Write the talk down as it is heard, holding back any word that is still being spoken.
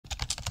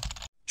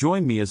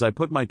Join me as I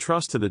put my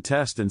trust to the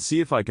test and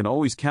see if I can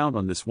always count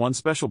on this one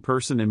special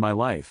person in my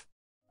life.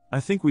 I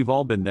think we've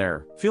all been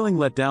there, feeling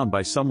let down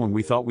by someone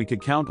we thought we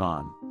could count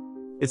on.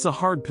 It's a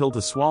hard pill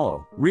to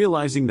swallow,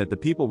 realizing that the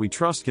people we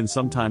trust can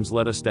sometimes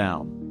let us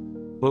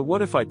down. But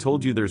what if I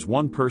told you there's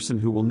one person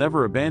who will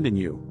never abandon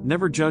you,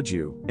 never judge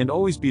you, and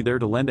always be there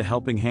to lend a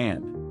helping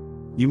hand?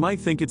 You might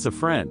think it's a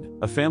friend,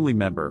 a family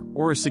member,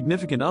 or a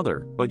significant other,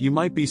 but you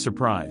might be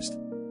surprised.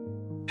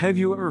 Have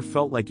you ever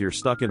felt like you're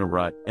stuck in a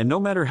rut, and no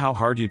matter how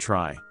hard you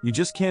try, you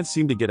just can't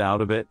seem to get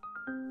out of it?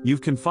 You've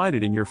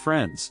confided in your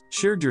friends,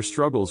 shared your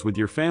struggles with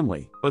your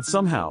family, but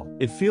somehow,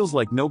 it feels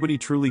like nobody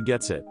truly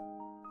gets it.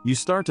 You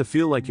start to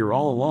feel like you're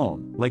all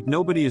alone, like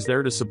nobody is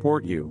there to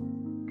support you.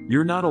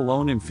 You're not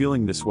alone in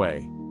feeling this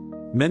way.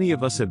 Many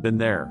of us have been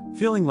there,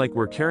 feeling like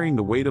we're carrying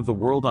the weight of the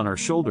world on our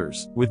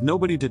shoulders, with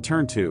nobody to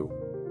turn to.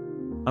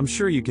 I'm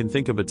sure you can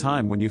think of a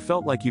time when you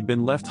felt like you'd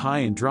been left high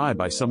and dry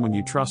by someone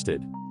you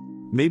trusted.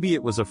 Maybe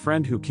it was a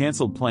friend who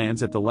canceled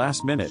plans at the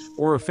last minute,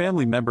 or a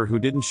family member who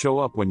didn't show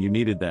up when you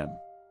needed them.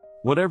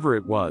 Whatever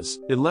it was,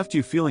 it left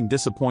you feeling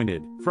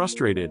disappointed,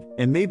 frustrated,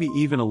 and maybe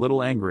even a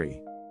little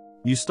angry.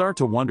 You start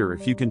to wonder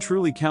if you can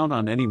truly count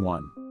on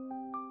anyone.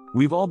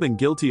 We've all been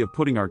guilty of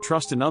putting our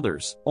trust in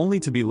others, only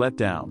to be let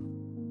down.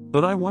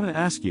 But I want to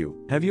ask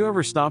you, have you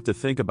ever stopped to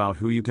think about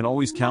who you can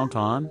always count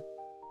on?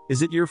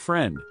 Is it your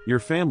friend, your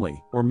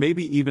family, or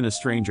maybe even a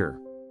stranger?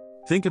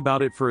 Think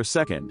about it for a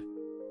second.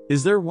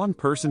 Is there one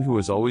person who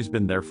has always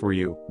been there for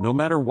you, no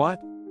matter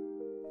what?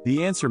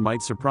 The answer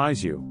might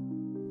surprise you.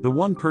 The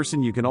one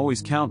person you can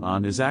always count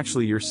on is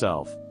actually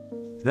yourself.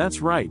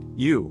 That's right,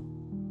 you.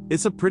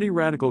 It's a pretty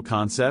radical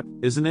concept,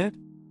 isn't it?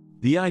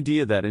 The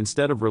idea that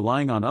instead of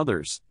relying on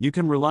others, you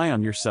can rely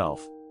on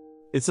yourself.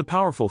 It's a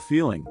powerful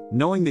feeling,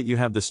 knowing that you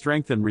have the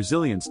strength and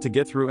resilience to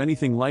get through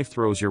anything life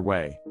throws your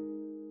way.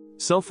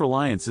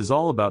 Self-reliance is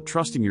all about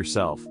trusting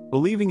yourself,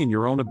 believing in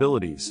your own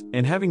abilities,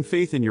 and having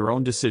faith in your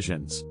own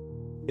decisions.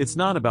 It's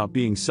not about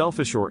being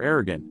selfish or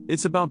arrogant,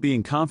 it's about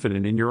being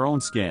confident in your own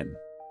skin.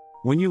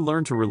 When you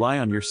learn to rely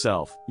on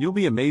yourself, you'll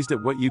be amazed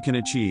at what you can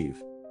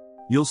achieve.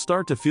 You'll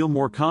start to feel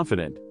more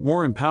confident,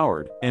 more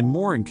empowered, and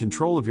more in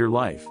control of your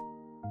life.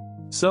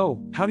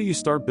 So, how do you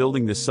start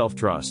building this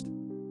self-trust?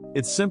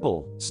 It's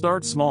simple: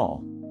 start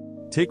small.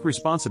 Take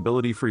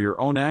responsibility for your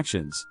own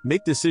actions,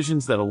 make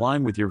decisions that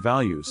align with your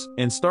values,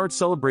 and start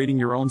celebrating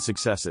your own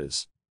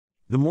successes.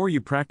 The more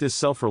you practice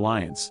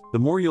self-reliance, the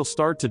more you'll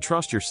start to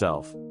trust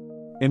yourself.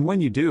 And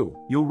when you do,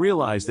 you'll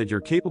realize that you're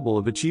capable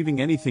of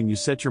achieving anything you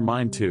set your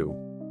mind to.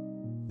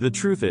 The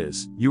truth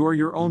is, you are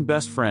your own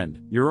best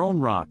friend, your own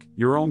rock,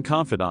 your own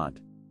confidant.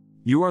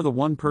 You are the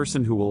one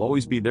person who will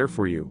always be there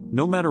for you,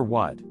 no matter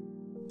what.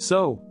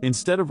 So,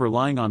 instead of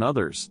relying on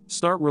others,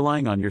 start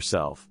relying on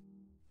yourself.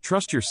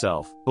 Trust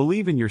yourself,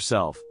 believe in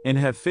yourself, and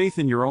have faith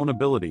in your own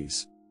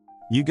abilities.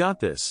 You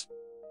got this.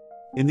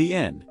 In the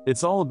end,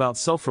 it's all about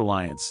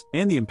self-reliance,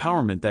 and the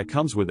empowerment that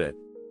comes with it.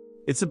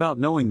 It's about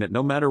knowing that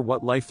no matter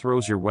what life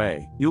throws your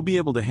way, you'll be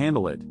able to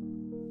handle it.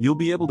 You'll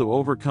be able to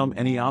overcome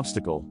any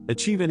obstacle,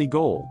 achieve any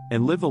goal,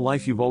 and live the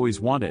life you've always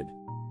wanted.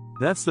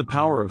 That's the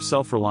power of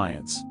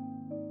self-reliance.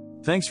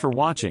 Thanks for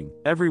watching,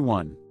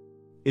 everyone.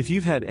 If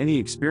you've had any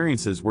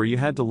experiences where you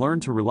had to learn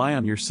to rely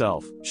on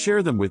yourself,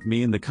 share them with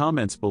me in the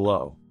comments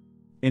below.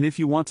 And if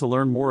you want to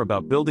learn more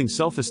about building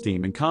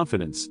self-esteem and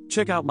confidence,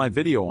 check out my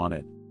video on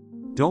it.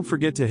 Don't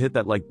forget to hit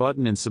that like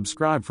button and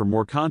subscribe for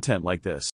more content like this.